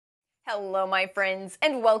Hello my friends,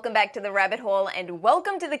 and welcome back to the rabbit hole, and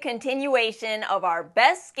welcome to the continuation of our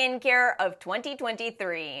best skincare of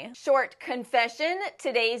 2023. Short confession,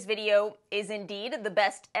 today's video is indeed the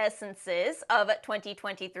best essences of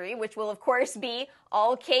 2023, which will of course be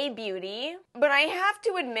all Kbeauty. But I have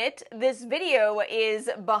to admit, this video is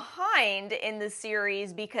behind in the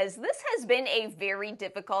series because this has been a very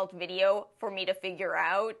difficult video for me to figure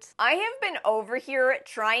out. I have been over here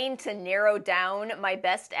trying to narrow down my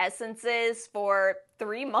best essences for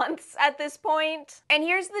 3 months at this point. And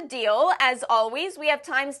here's the deal. As always, we have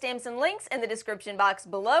timestamps and links in the description box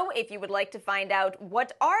below if you would like to find out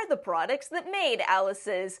what are the products that made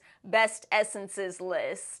Alice's best essences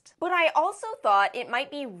list. But I also thought it might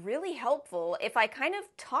be really helpful if I kind of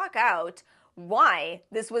talk out why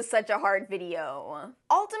this was such a hard video.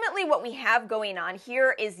 Ultimately, what we have going on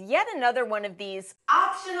here is yet another one of these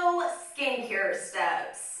optional skincare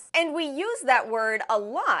steps. And we use that word a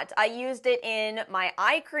lot. I used it in my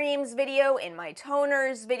eye creams video, in my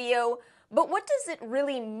toners video, but what does it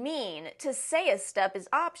really mean to say a step is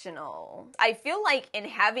optional? I feel like in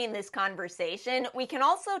having this conversation, we can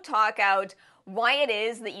also talk out why it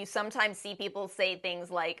is that you sometimes see people say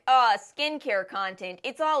things like, skincare content,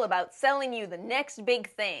 it's all about selling you the next big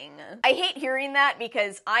thing. I hate hearing that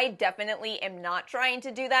because I definitely am not trying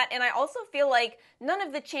to do that, and I also feel like none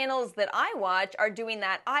of the channels that I watch are doing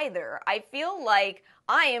that either. I feel like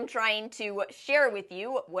I am trying to share with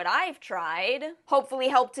you what I've tried, hopefully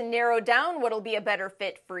help to narrow down what'll be a better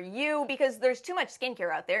fit for you, because there's too much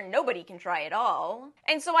skincare out there, nobody can try it all.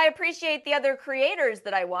 And so I appreciate the other creators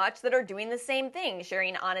that I watch that are doing the same thing,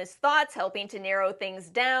 sharing honest thoughts, helping to narrow things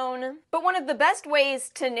down. But one of the best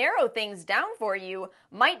ways to narrow things down for you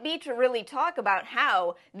might be to really talk about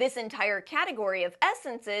how this entire category of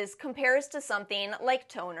essences compares to something like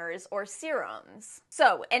toners or serums.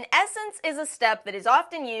 So, an essence is a step that is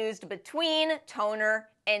often used between toner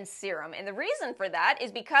and serum. And the reason for that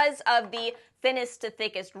is because of the thinnest to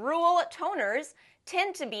thickest rule. Toners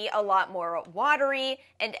tend to be a lot more watery,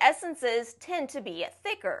 and essences tend to be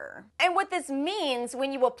thicker. And what this means,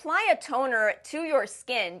 when you apply a toner to your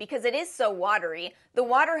skin, because it is so watery, the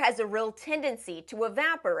water has a real tendency to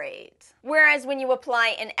evaporate. Whereas when you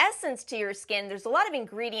apply an essence to your skin, there's a lot of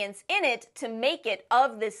ingredients in it to make it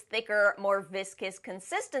of this thicker, more viscous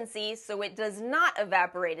consistency, so it does not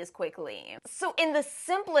evaporate as quickly. So in the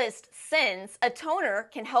simplest sense, a toner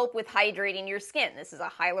can help with hydrating your skin. This is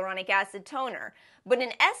a hyaluronic acid toner. But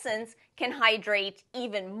an essence can hydrate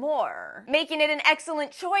even more, making it an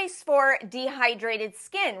excellent choice for dehydrated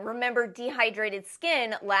skin. Remember, dehydrated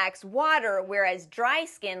skin lacks water, whereas dry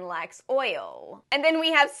skin lacks oil. And then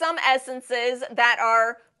we have some essences that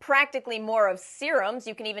are practically more of serums.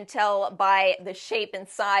 You can even tell by the shape and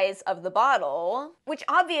size of the bottle, which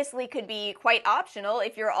obviously could be quite optional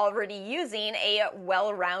if you're already using a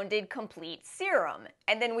well-rounded, complete serum.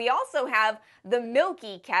 And then we also have the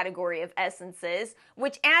milky category of essences,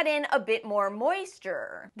 which add in a bit more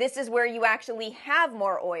moisture. This is where you actually have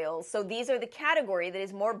more oils, so these are the category that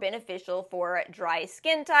is more beneficial for dry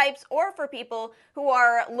skin types or for people who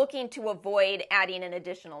are looking to avoid adding an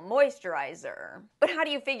additional moisturizer. But how do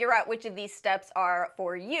you figure out which of these steps are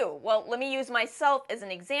for you? Well, let me use myself as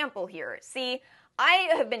an example here. See, I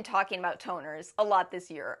have been talking about toners a lot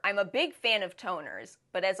this year. I'm a big fan of toners,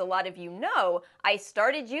 but as a lot of you know, I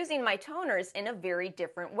started using my toners in a very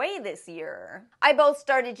different way this year. I both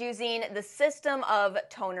started using the system of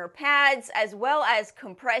toner pads as well as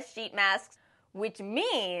compressed sheet masks, which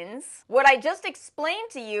means what I just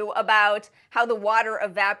explained to you about how the water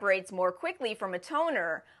evaporates more quickly from a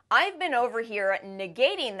toner, I've been over here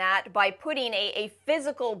negating that by putting a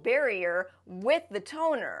physical barrier with the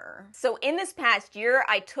toner. So in this past year,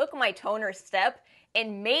 I took my toner step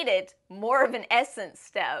and made it more of an essence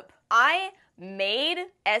step. I made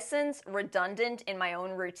essence redundant in my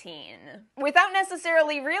own routine without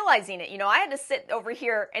necessarily realizing it. You know, I had to sit over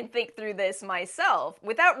here and think through this myself.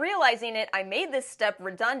 Without realizing it, I made this step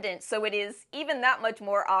redundant, so it is even that much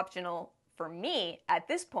more optional for me at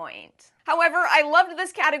this point. However, I loved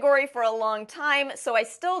this category for a long time, so I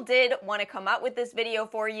still did want to come out with this video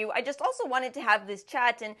for you. I just also wanted to have this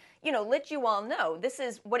chat and, let you all know this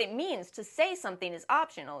is what it means to say something is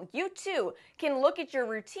optional. You too can look at your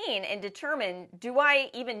routine and determine, do I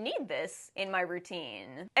even need this in my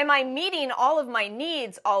routine? Am I meeting all of my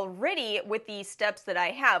needs already with these steps that I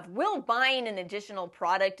have? Will buying an additional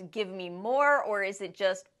product give me more, or is it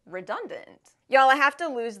just redundant? Y'all, I have to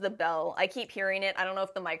lose the bell. I keep hearing it. I don't know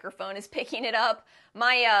if the microphone is picking it up.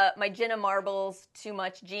 My Jenna Marbles Too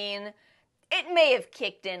Much gene, it may have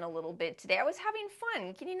kicked in a little bit today. I was having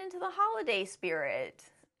fun getting into the holiday spirit.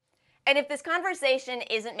 And if this conversation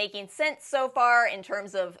isn't making sense so far in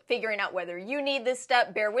terms of figuring out whether you need this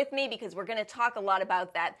step, bear with me because we're going to talk a lot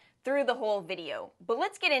about that through the whole video. But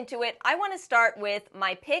let's get into it. I want to start with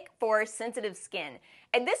my pick for sensitive skin.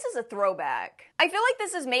 And this is a throwback. I feel like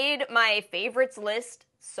this has made my favorites list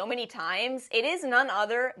so many times. It is none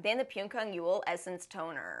other than the Pyunkang Essence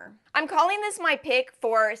Toner. I'm calling this my pick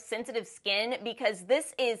for sensitive skin because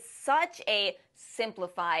this is such a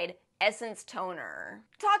simplified essence toner.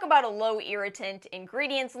 Talk about a low irritant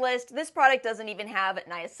ingredients list. This product doesn't even have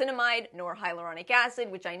niacinamide nor hyaluronic acid,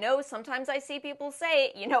 which I know sometimes I see people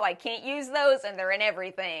say, you know, I can't use those and they're in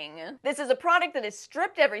everything. This is a product that has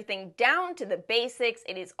stripped everything down to the basics.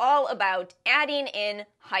 It is all about adding in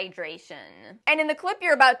hydration. And in the clip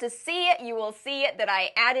you're about to see, you will see that I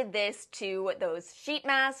added this to those sheet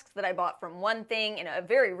masks that I bought from One Thing in a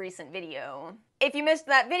very recent video. If you missed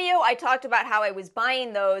that video, I talked about how I was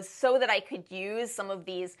buying those so that I could use some of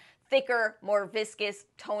these thicker, more viscous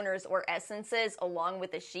toners or essences along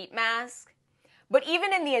with the sheet mask. But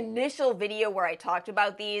even in the initial video where I talked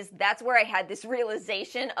about these, that's where I had this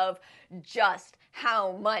realization of just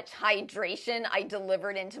how much hydration I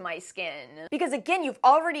delivered into my skin. Because again, you've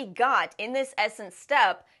already got in this essence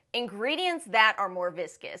step ingredients that are more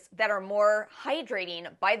viscous, that are more hydrating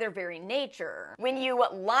by their very nature. When you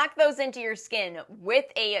lock those into your skin with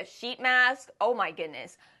a sheet mask, oh my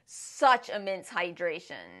goodness, such immense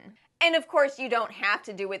hydration. And of course, you don't have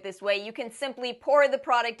to do it this way. You can simply pour the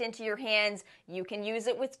product into your hands. You can use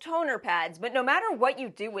it with toner pads. But no matter what you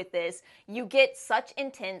do with this, you get such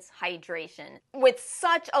intense hydration. With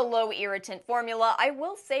such a low irritant formula, I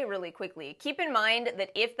will say really quickly, keep in mind that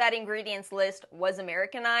if that ingredients list was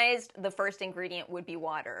Americanized, the first ingredient would be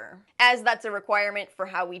water, as that's a requirement for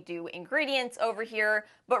how we do ingredients over here.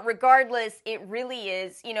 But regardless, it really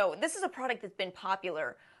is, you know, this is a product that's been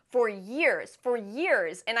popular for years,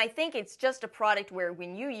 and I think it's just a product where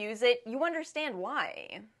when you use it, you understand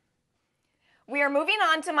why. We are moving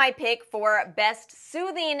on to my pick for Best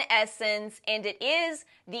Soothing Essence, and it is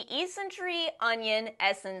the Eccentree Onion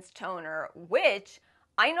Essence Toner, which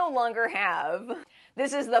I no longer have.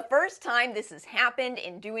 This is the first time this has happened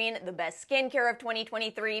in doing the best skincare of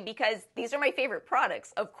 2023 because these are my favorite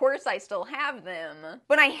products. Of course I still have them.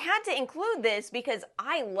 But I had to include this because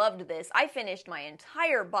I loved this. I finished my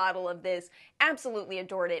entire bottle of this, absolutely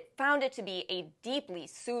adored it, found it to be a deeply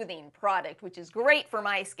soothing product, which is great for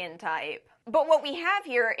my skin type. But what we have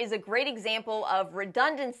here is a great example of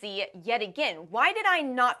redundancy yet again. Why did I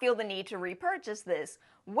not feel the need to repurchase this?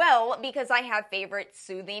 Well, because I have favorite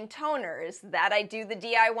soothing toners, that I do the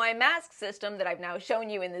DIY mask system that I've now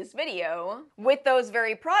shown you in this video, with those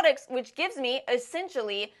very products, which gives me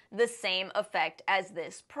essentially the same effect as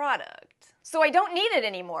this product. So I don't need it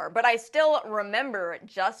anymore, but I still remember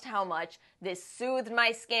just how much this soothed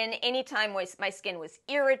my skin anytime my skin was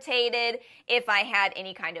irritated. If I had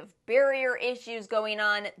any kind of barrier issues going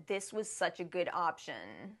on, this was such a good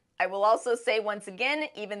option. I will also say once again,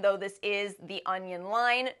 even though this is the onion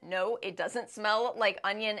line, no, it doesn't smell like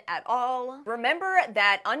onion at all. Remember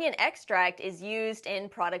that onion extract is used in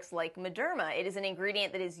products like Mederma. It is an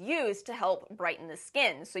ingredient that is used to help brighten the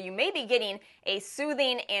skin. So you may be getting a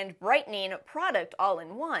soothing and brightening product all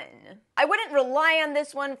in one. I wouldn't rely on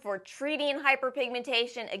this one for treating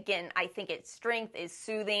hyperpigmentation. Again, I think its strength is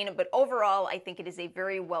soothing, but overall, I think it is a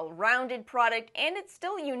very well-rounded product and it's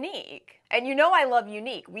still unique. And you know I love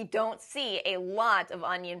unique. We don't see a lot of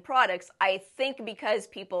onion products, I think because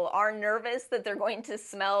people are nervous that they're going to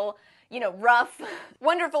smell, you know, rough.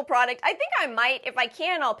 Wonderful product. I think I might, if I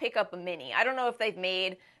can, I'll pick up a mini. I don't know if they've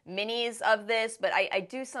made minis of this, but I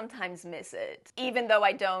do sometimes miss it, even though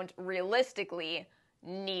I don't realistically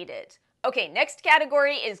need it. Okay, next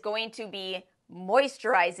category is going to be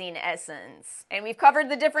moisturizing essence. And we've covered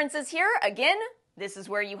the differences here. Again, this is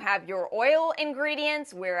where you have your oil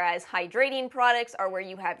ingredients, whereas hydrating products are where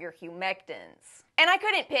you have your humectants. And I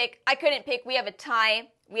couldn't pick. We have a tie.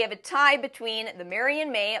 We have a tie between the Mary &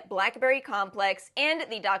 May Blackberry Complex and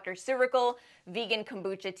the Dr. Surical Vegan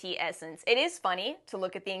Kombucha Tea Essence. It is funny to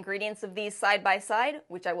look at the ingredients of these side by side,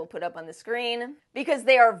 which I will put up on the screen, because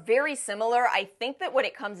they are very similar. I think that what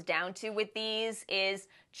it comes down to with these is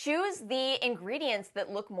choose the ingredients that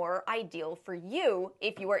look more ideal for you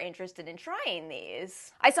if you are interested in trying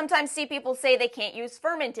these. I sometimes see people say they can't use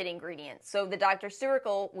fermented ingredients, so the Dr.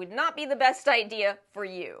 Surical would not be the best idea for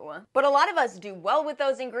you. But a lot of us do well with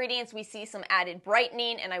those ingredients. We see some added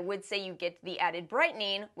brightening, and I would say you get the added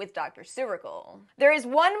brightening with Dr. Surical. There is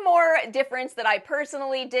one more difference that I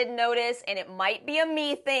personally did notice, and it might be a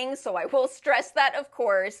me thing, so I will stress that, of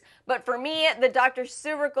course, but for me, the Dr.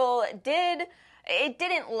 Surical did it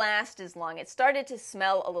didn't last as long. It started to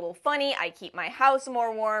smell a little funny. I keep my house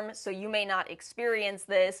more warm, so you may not experience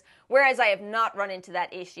this, whereas I have not run into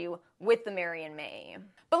that issue with the Mary & May.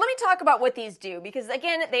 But let me talk about what these do, because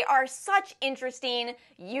again, they are such interesting,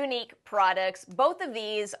 unique products. Both of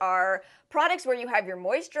these are products where you have your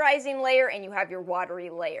moisturizing layer and you have your watery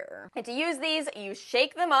layer. And to use these, you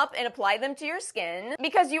shake them up and apply them to your skin,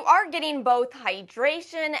 because you are getting both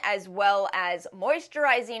hydration as well as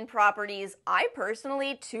moisturizing properties. I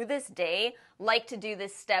personally, to this day, like to do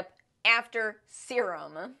this step after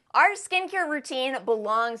serum. Our skincare routine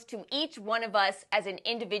belongs to each one of us as an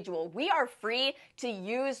individual. We are free to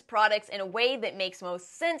use products in a way that makes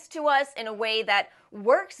most sense to us, in a way that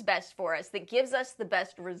works best for us, that gives us the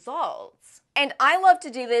best results. And I love to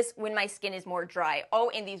do this when my skin is more dry. Oh,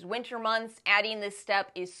 in these winter months, adding this step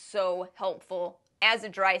is so helpful as a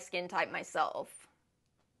dry skin type myself.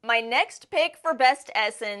 My next pick for best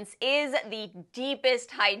essence is the deepest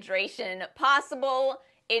hydration possible.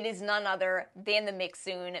 It is none other than the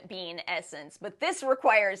Mixsoon Bean Essence. But this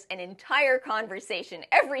requires an entire conversation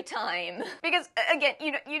every time. Because, again,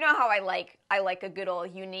 you know how I like a good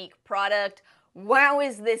old unique product. Wow,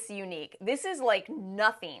 is this unique. This is like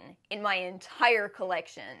nothing in my entire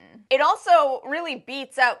collection. It also really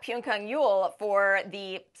beats out Pyunkang for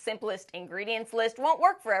the simplest ingredients list. Won't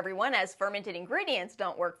work for everyone, as fermented ingredients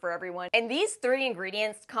don't work for everyone. And these 3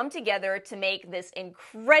 ingredients come together to make this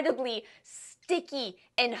incredibly sticky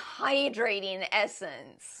and hydrating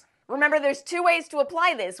essence. Remember, there's 2 ways to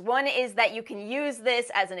apply this. One is that you can use this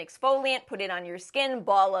as an exfoliant, put it on your skin,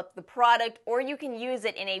 ball up the product, or you can use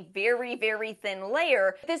it in a very, very thin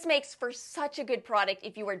layer. This makes for such a good product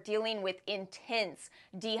if you are dealing with intense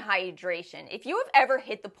dehydration. If you have ever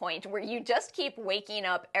hit the point where you just keep waking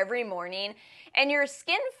up every morning and your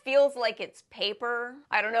skin feels like it's paper,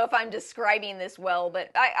 I don't know if I'm describing this well, but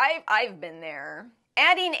I've been there.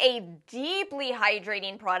 Adding a deeply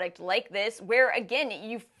hydrating product like this, where again,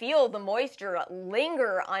 you feel the moisture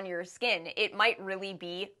linger on your skin, it might really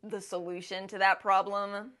be the solution to that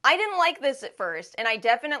problem. I didn't like this at first, and I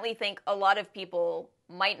definitely think a lot of people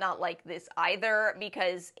might not like this either,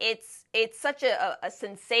 because it's such a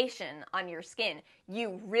sensation on your skin.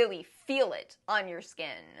 You really feel it on your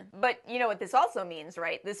skin. But you know what this also means,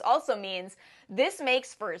 right? This also means this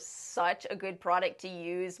makes for such a good product to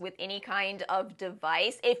use with any kind of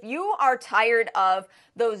device. If you are tired of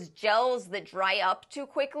those gels that dry up too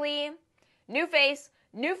quickly, NuFace,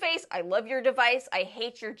 I love your device, I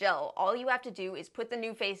hate your gel. All you have to do is put the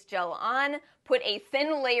NuFace gel on, put a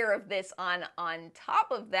thin layer of this on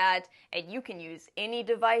top of that, and you can use any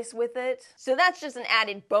device with it. So that's just an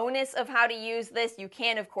added bonus of how to use this. You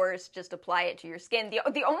can, of course, just apply it to your skin.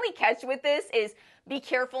 The only catch with this is be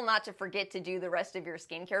careful not to forget to do the rest of your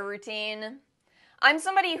skincare routine. I'm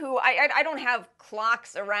somebody who, I don't have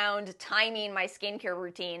clocks around timing my skincare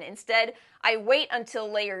routine. Instead, I wait until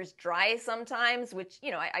layers dry sometimes, which,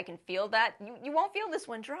 you know, I can feel that. You won't feel this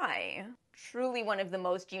one dry. Truly one of the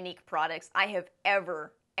most unique products I have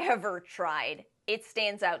ever tried. It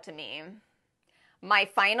stands out to me. My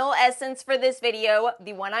final essence for this video,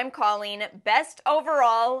 the one I'm calling Best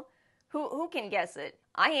Overall, who can guess it?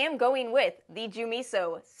 I am going with the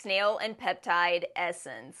Jumiso Snail and Peptide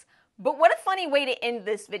Essence. But what a funny way to end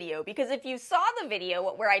this video, because if you saw the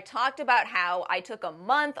video where I talked about how I took a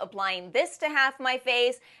month applying this to half my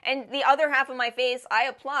face, and the other half of my face I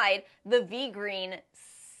applied the V-Green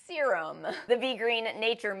serum, the V-Green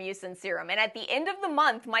Nature Mucin Serum. And at the end of the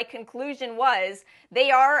month, my conclusion was they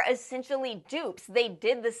are essentially dupes. They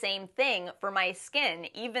did the same thing for my skin,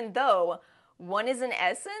 even though one is an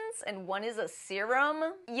essence and one is a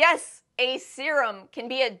serum. Yes, a serum can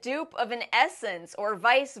be a dupe of an essence or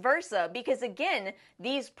vice versa, because again,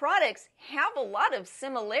 these products have a lot of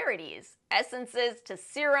similarities. Essences to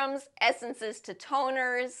serums, essences to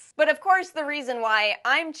toners. But of course, the reason why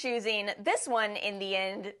I'm choosing this one in the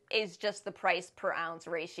end is just the price per ounce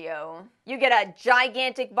ratio. You get a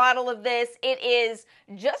gigantic bottle of this. It is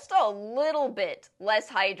just a little bit less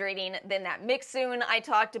hydrating than that Mixsoon I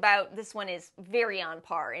talked about. This one is very on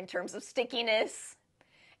par in terms of stickiness.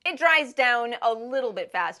 It dries down a little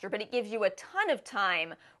bit faster, but it gives you a ton of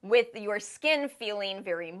time with your skin feeling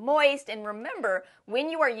very moist. And remember, when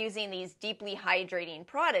you are using these deeply hydrating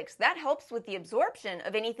products, that helps with the absorption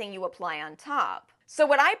of anything you apply on top. So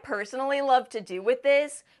what I personally love to do with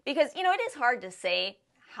this, because, you know, it is hard to say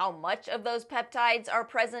how much of those peptides are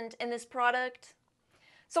present in this product.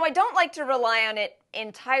 So I don't like to rely on it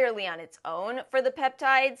entirely on its own for the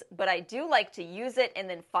peptides, but I do like to use it and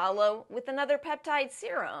then follow with another peptide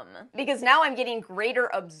serum. Because now I'm getting greater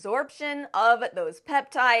absorption of those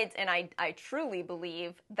peptides, and I truly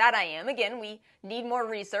believe that I am. Again, we need more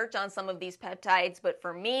research on some of these peptides, but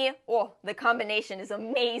for me, oh, the combination is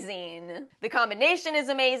amazing. The combination is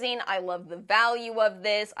amazing. I love the value of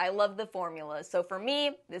this. I love the formula. So for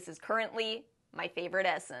me, this is currently my favorite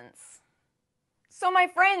essence. So my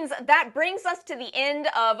friends, that brings us to the end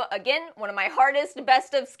of, again, one of my hardest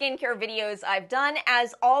best of skincare videos I've done.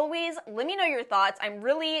 As always, let me know your thoughts. I'm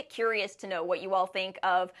really curious to know what you all think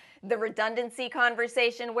of the redundancy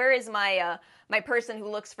conversation. Where is my person who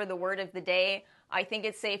looks for the word of the day? I think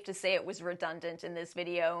it's safe to say it was redundant in this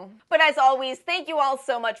video. But as always, thank you all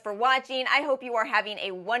so much for watching. I hope you are having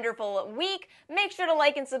a wonderful week. Make sure to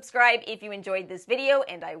like and subscribe if you enjoyed this video,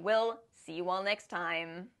 and I will see you all next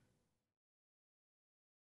time.